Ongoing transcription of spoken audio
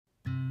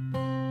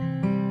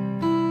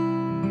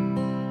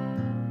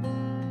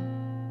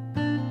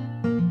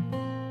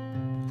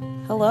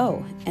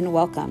Hello, and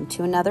welcome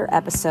to another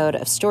episode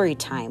of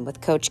Storytime with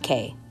Coach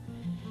K.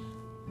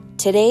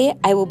 Today,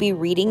 I will be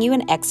reading you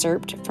an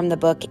excerpt from the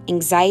book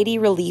Anxiety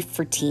Relief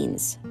for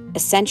Teens: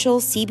 Essential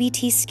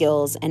CBT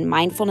Skills and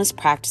Mindfulness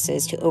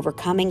Practices to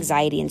Overcome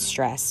Anxiety and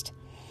Stress.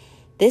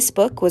 This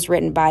book was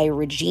written by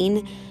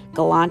Regine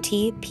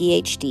Galanti,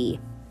 PhD.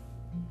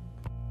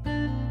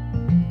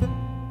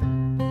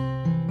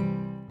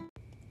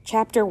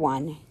 Chapter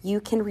 1,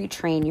 You Can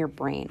Retrain Your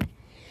Brain.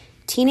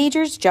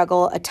 Teenagers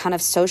juggle a ton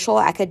of social,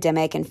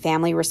 academic, and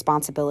family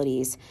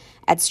responsibilities.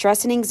 Add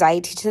stress and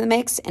anxiety to the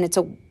mix, and it's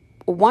a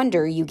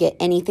wonder you get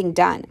anything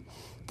done.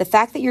 The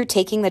fact that you're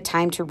taking the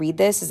time to read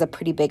this is a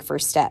pretty big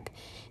first step.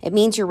 It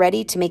means you're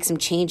ready to make some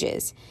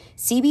changes.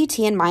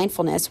 CBT and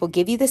mindfulness will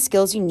give you the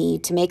skills you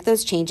need to make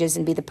those changes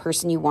and be the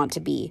person you want to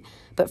be.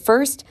 But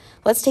first,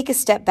 let's take a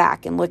step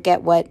back and look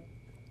at what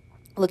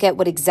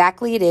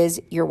exactly it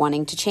is you're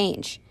wanting to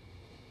change.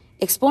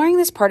 Exploring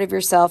this part of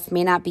yourself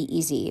may not be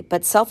easy,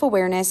 but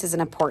self-awareness is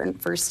an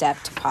important first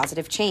step to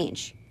positive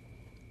change.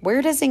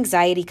 Where does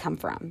anxiety come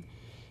from?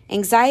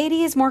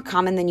 Anxiety is more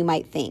common than you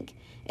might think.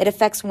 It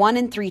affects 1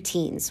 in 3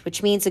 teens,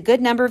 which means a good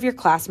number of your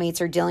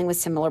classmates are dealing with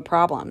similar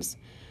problems.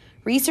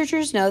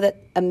 Researchers know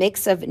that a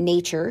mix of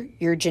nature,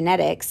 your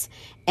genetics,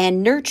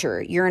 and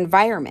nurture, your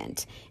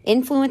environment,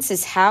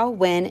 influences how,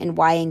 when, and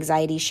why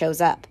anxiety shows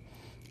up.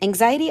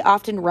 Anxiety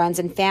often runs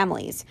in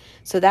families,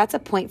 so that's a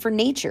point for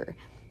nature.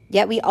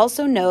 Yet we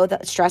also know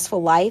that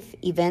stressful life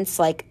events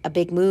like a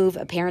big move,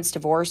 a parent's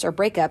divorce, or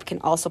breakup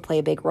can also play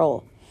a big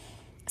role.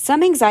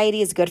 Some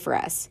anxiety is good for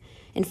us.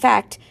 In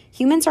fact,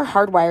 humans are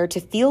hardwired to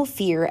feel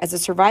fear as a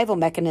survival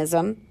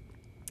mechanism.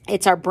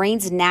 It's our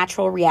brain's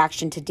natural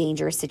reaction to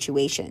dangerous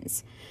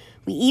situations.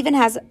 We even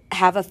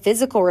have a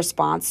physical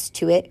response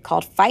to it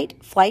called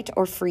fight, flight,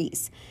 or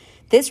freeze.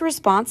 This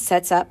response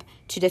sets up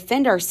to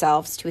defend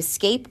ourselves, to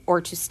escape,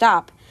 or to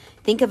stop.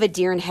 Think of a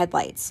deer in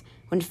headlights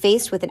when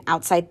faced with an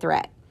outside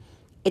threat.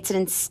 It's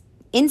an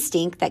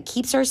instinct that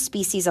keeps our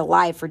species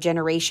alive for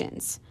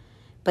generations.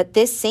 But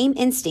this same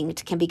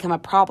instinct can become a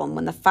problem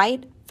when the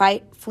fight,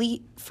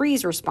 flee,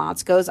 freeze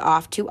response goes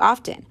off too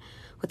often,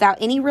 without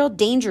any real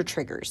danger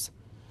triggers.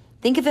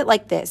 Think of it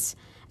like this.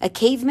 A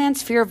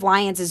caveman's fear of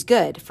lions is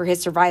good for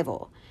his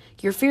survival.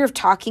 Your fear of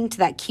talking to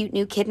that cute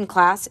new kid in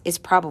class is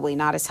probably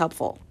not as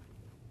helpful.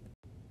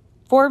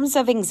 Forms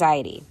of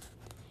anxiety.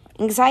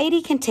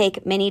 Anxiety can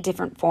take many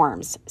different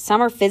forms. Some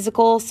are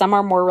physical, some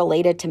are more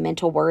related to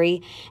mental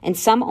worry, and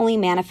some only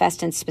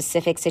manifest in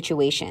specific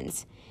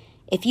situations.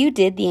 If you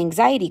did the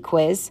anxiety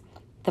quiz,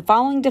 the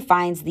following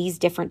defines these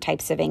different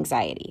types of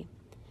anxiety.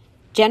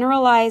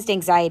 Generalized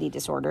anxiety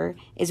disorder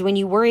is when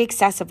you worry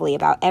excessively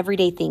about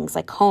everyday things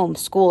like home,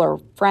 school,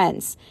 or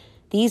friends.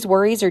 These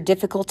worries are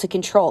difficult to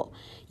control.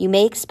 You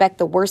may expect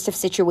the worst of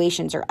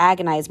situations or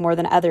agonize more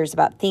than others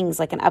about things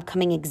like an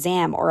upcoming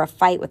exam or a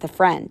fight with a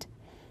friend.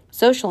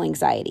 Social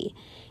anxiety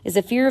is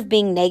a fear of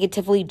being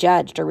negatively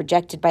judged or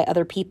rejected by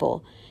other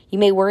people. You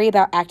may worry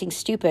about acting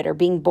stupid or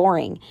being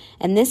boring,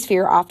 and this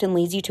fear often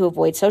leads you to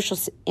avoid social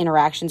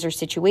interactions or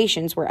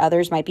situations where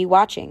others might be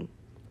watching.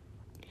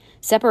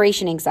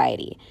 Separation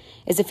anxiety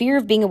is a fear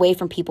of being away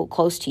from people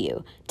close to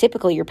you,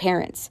 typically your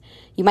parents.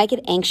 You might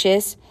get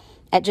anxious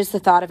at just the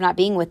thought of not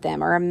being with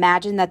them or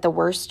imagine that the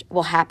worst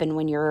will happen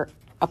when you're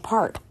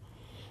apart.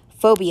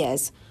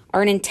 Phobias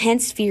are an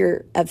intense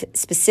fear of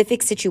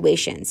specific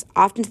situations,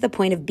 often to the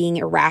point of being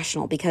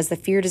irrational because the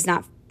fear does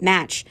not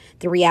match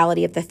the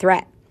reality of the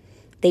threat.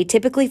 They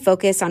typically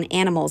focus on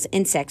animals,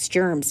 insects,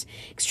 germs,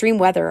 extreme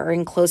weather, or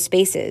enclosed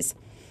spaces.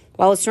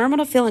 While it's normal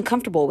to feel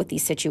uncomfortable with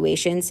these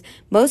situations,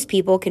 most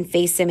people can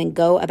face them and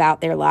go about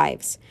their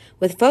lives.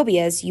 With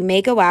phobias, you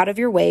may go out of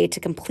your way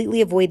to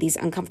completely avoid these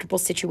uncomfortable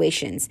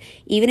situations,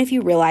 even if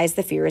you realize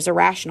the fear is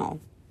irrational.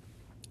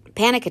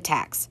 Panic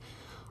attacks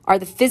are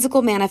the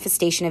physical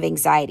manifestation of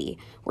anxiety,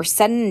 where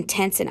sudden,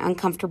 intense, and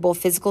uncomfortable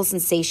physical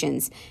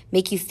sensations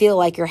make you feel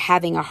like you're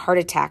having a heart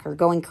attack or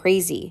going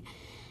crazy.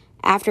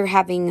 After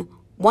having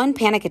one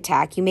panic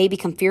attack, you may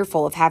become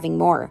fearful of having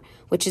more,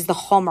 which is the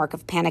hallmark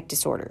of panic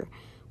disorder.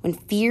 When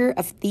fear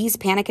of these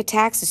panic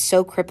attacks is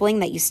so crippling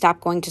that you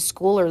stop going to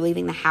school or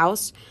leaving the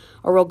house,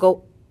 or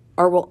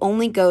will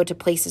only go to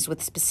places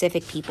with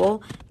specific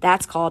people,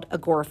 that's called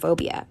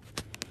agoraphobia.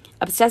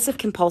 Obsessive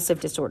compulsive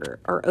disorder,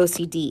 or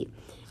OCD,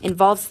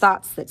 involves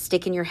thoughts that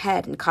stick in your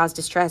head and cause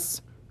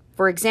distress.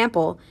 For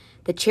example,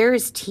 the chair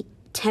is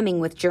teeming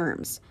with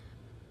germs.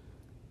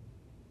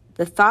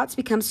 The thoughts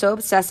become so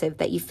obsessive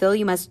that you feel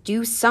you must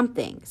do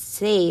something,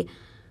 say,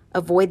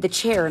 avoid the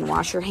chair and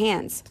wash your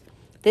hands.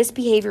 This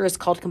behavior is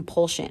called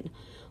compulsion.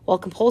 While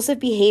compulsive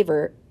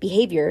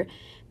behavior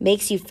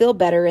makes you feel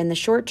better in the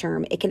short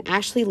term, it can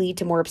actually lead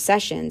to more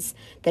obsessions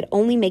that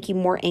only make you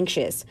more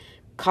anxious,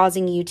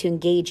 causing you to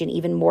engage in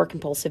even more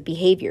compulsive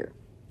behavior.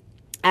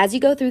 As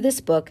you go through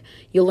this book,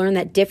 you'll learn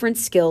that different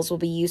skills will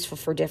be useful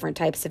for different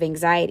types of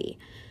anxiety.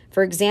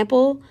 For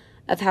example,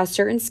 of how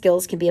certain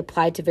skills can be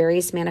applied to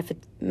various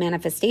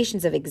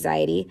manifestations of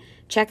anxiety,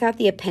 check out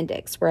the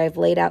appendix where I've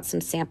laid out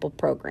some sample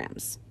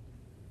programs.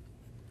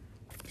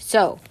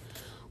 So,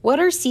 What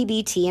are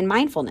CBT and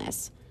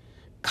mindfulness?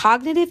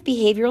 Cognitive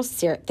behavioral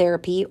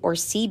therapy, or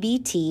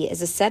CBT,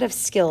 is a set of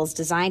skills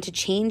designed to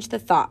change the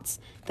thoughts,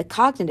 the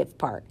cognitive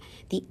part,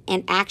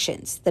 and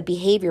actions, the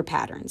behavior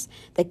patterns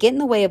that get in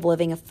the way of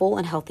living a full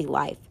and healthy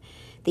life.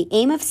 The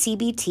aim of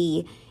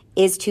CBT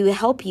is to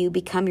help you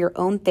become your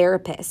own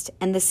therapist,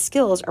 and the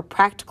skills are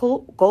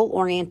practical,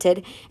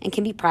 goal-oriented, and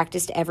can be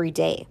practiced every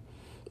day.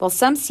 While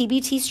some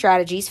CBT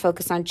strategies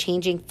focus on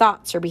changing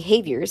thoughts or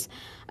behaviors,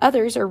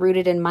 others are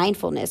rooted in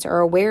mindfulness or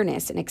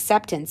awareness and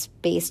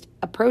acceptance-based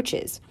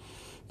approaches.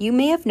 You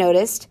may have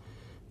noticed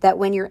that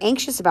when you're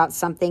anxious about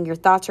something, your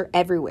thoughts are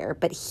everywhere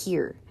but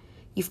here.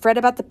 You fret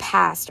about the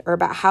past or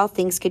about how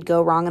things could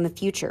go wrong in the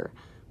future.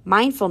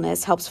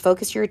 Mindfulness helps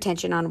focus your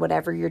attention on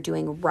whatever you're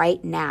doing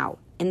right now,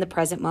 in the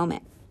present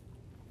moment.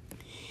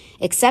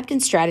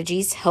 Acceptance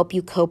strategies help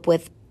you cope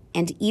with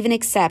and even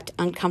accept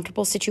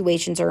uncomfortable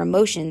situations or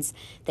emotions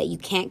that you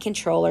can't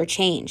control or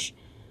change.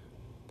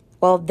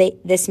 While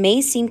this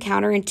may seem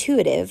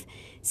counterintuitive,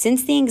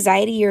 since the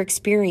anxiety you're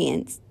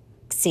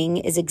experiencing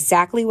is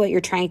exactly what you're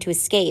trying to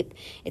escape,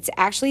 it's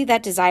actually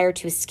that desire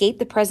to escape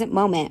the present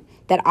moment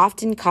that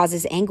often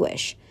causes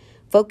anguish.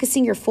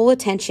 Focusing your full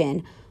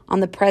attention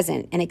on the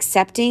present and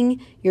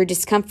accepting your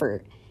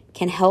discomfort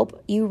can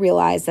help you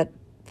realize that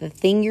the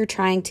thing you're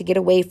trying to get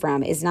away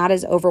from is not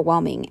as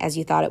overwhelming as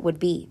you thought it would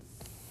be.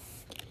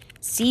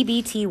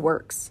 CBT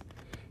works.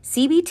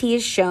 CBT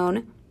is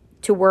shown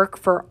to work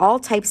for all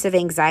types of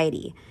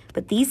anxiety,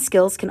 but these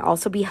skills can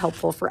also be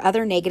helpful for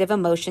other negative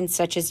emotions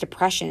such as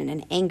depression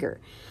and anger.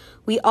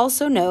 We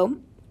also know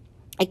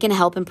it can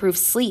help improve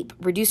sleep,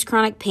 reduce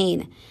chronic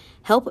pain,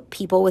 help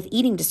people with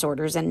eating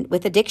disorders and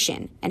with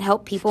addiction, and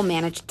help people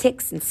manage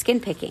tics and skin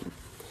picking.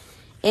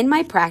 In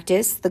my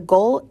practice, the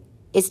goal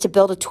is to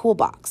build a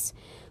toolbox.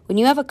 When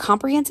you have a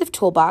comprehensive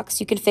toolbox,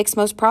 you can fix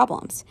most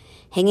problems.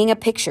 Hanging a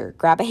picture,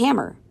 grab a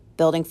hammer.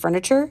 Building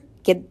furniture,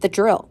 get the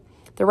drill.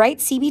 The right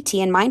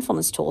CBT and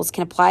mindfulness tools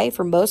can apply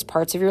for most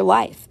parts of your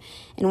life.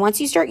 And once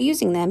you start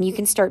using them, you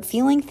can start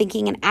feeling,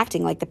 thinking, and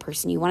acting like the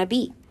person you want to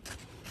be.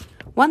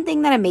 One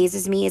thing that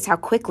amazes me is how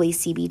quickly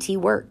CBT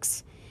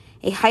works.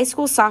 A high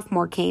school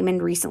sophomore came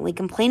in recently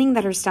complaining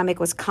that her stomach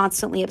was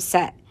constantly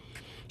upset.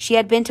 She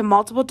had been to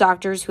multiple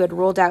doctors who had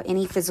ruled out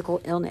any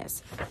physical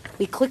illness.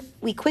 We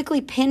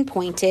quickly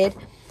pinpointed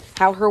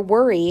how her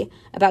worry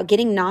about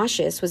getting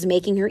nauseous was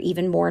making her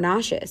even more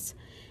nauseous,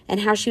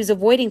 and how she was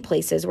avoiding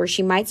places where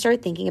she might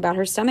start thinking about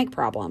her stomach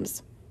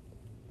problems.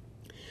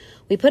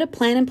 We put a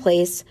plan in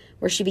place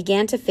where she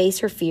began to face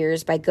her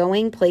fears by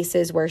going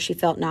places where she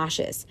felt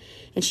nauseous,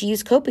 and she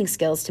used coping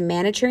skills to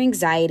manage her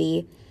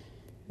anxiety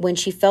when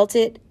she felt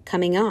it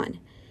coming on.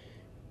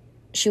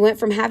 She went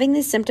from having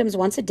these symptoms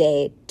once a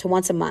day to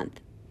once a month,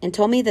 and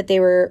told me that they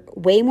were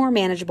way more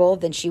manageable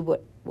than she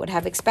would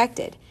have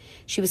expected.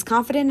 She was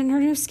confident in her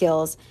new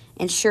skills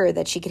and sure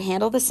that she could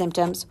handle the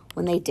symptoms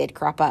when they did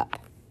crop up.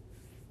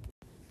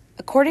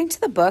 According to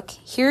the book,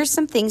 here are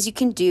some things you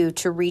can do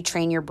to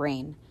retrain your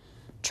brain.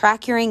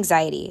 Track your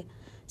anxiety.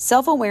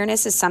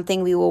 Self-awareness is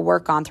something we will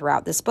work on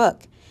throughout this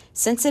book.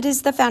 Since it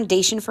is the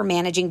foundation for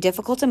managing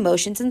difficult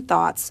emotions and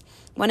thoughts,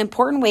 one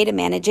important way to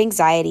manage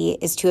anxiety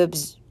is to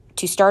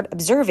start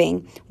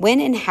observing when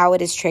and how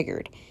it is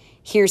triggered.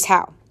 Here's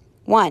how.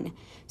 1.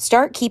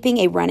 Start keeping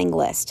a running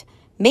list.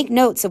 Make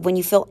notes of when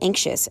you feel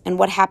anxious and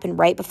what happened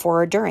right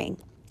before or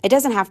during. It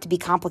doesn't have to be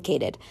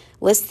complicated.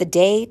 List the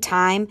day,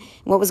 time,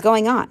 and what was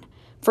going on.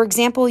 For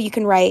example, you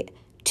can write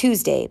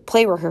Tuesday,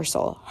 play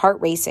rehearsal, heart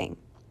racing.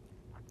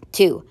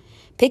 2.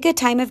 Pick a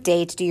time of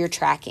day to do your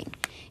tracking.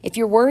 If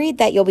you're worried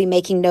that you'll be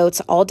making notes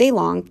all day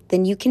long,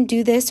 then you can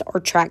do this or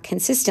track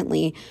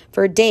consistently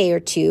for a day or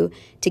two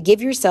to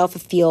give yourself a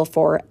feel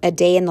for a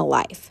day in the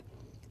life.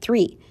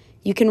 3.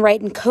 You can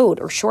write in code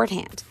or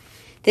shorthand.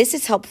 This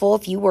is helpful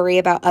if you worry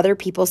about other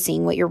people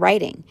seeing what you're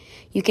writing.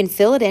 You can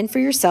fill it in for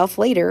yourself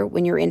later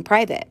when you're in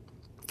private.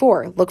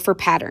 4. Look for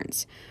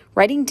patterns.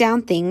 Writing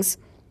down things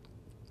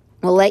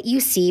will let you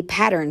see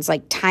patterns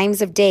like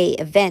times of day,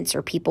 events,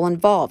 or people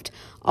involved,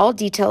 all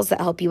details that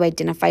help you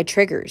identify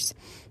triggers.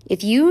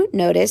 If you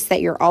notice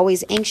that you're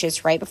always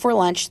anxious right before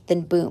lunch,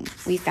 then boom,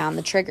 we found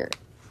the trigger.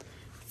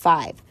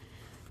 5.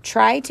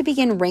 Try to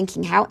begin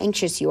ranking how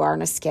anxious you are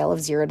on a scale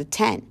of 0 to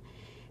 10.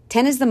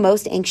 10 is the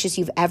most anxious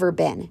you've ever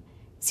been.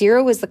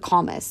 0 is the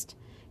calmest.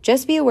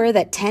 Just be aware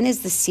that 10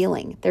 is the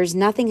ceiling. There's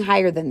nothing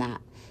higher than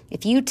that.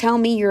 If you tell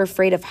me you're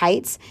afraid of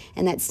heights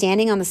and that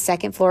standing on the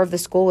second floor of the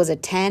school was a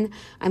 10,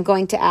 I'm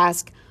going to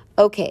ask,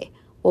 okay,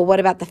 well,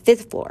 what about the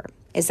 5th floor?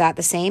 Is that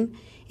the same?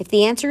 If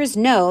the answer is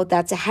no,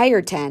 that's a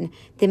higher 10,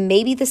 then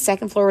maybe the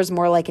second floor is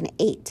more like an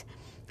 8.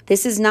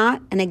 This is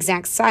not an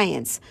exact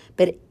science,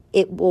 but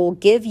it will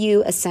give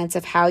you a sense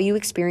of how you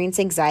experience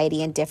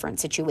anxiety in different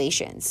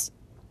situations.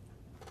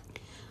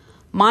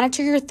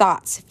 Monitor your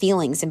thoughts,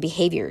 feelings, and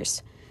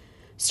behaviors.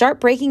 Start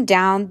breaking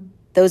down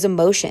those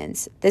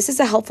emotions. This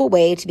is a helpful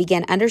way to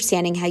begin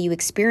understanding how you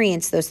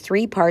experience those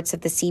 3 parts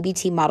of the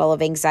CBT model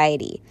of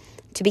anxiety.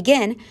 To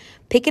begin,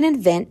 pick an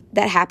event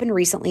that happened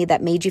recently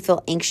that made you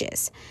feel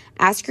anxious.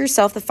 Ask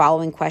yourself the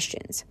following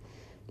questions.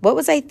 What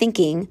was I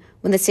thinking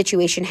when the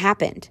situation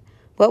happened?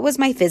 What was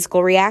my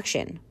physical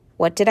reaction?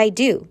 What did I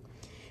do?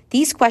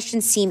 These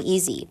questions seem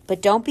easy,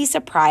 but don't be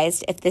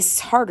surprised if this is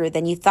harder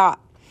than you thought.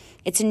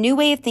 It's a new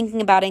way of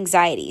thinking about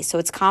anxiety, so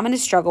it's common to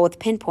struggle with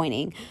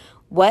pinpointing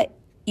what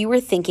you were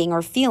thinking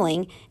or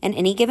feeling in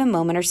any given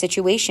moment or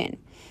situation.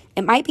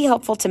 It might be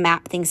helpful to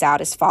map things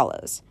out as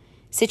follows.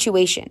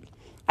 Situation.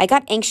 I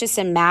got anxious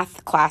in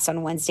math class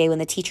on Wednesday when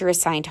the teacher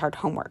assigned hard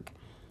homework.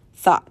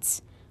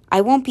 Thoughts. I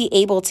won't be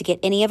able to get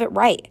any of it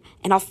right,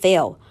 and I'll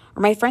fail,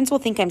 or my friends will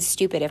think I'm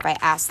stupid if I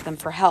ask them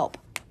for help.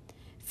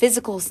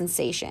 Physical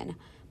sensation.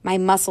 My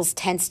muscles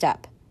tensed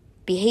up.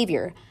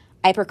 Behavior.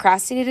 I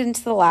procrastinated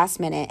into the last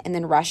minute and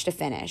then rushed to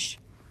finish.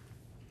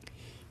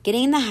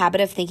 Getting in the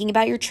habit of thinking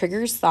about your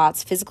triggers,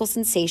 thoughts, physical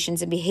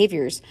sensations, and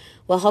behaviors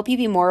will help you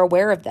be more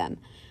aware of them.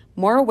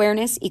 More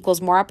awareness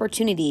equals more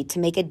opportunity to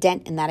make a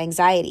dent in that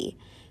anxiety.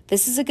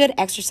 This is a good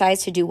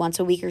exercise to do once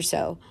a week or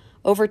so.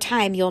 Over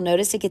time, you'll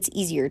notice it gets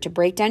easier to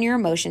break down your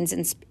emotions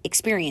and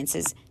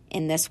experiences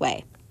in this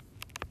way.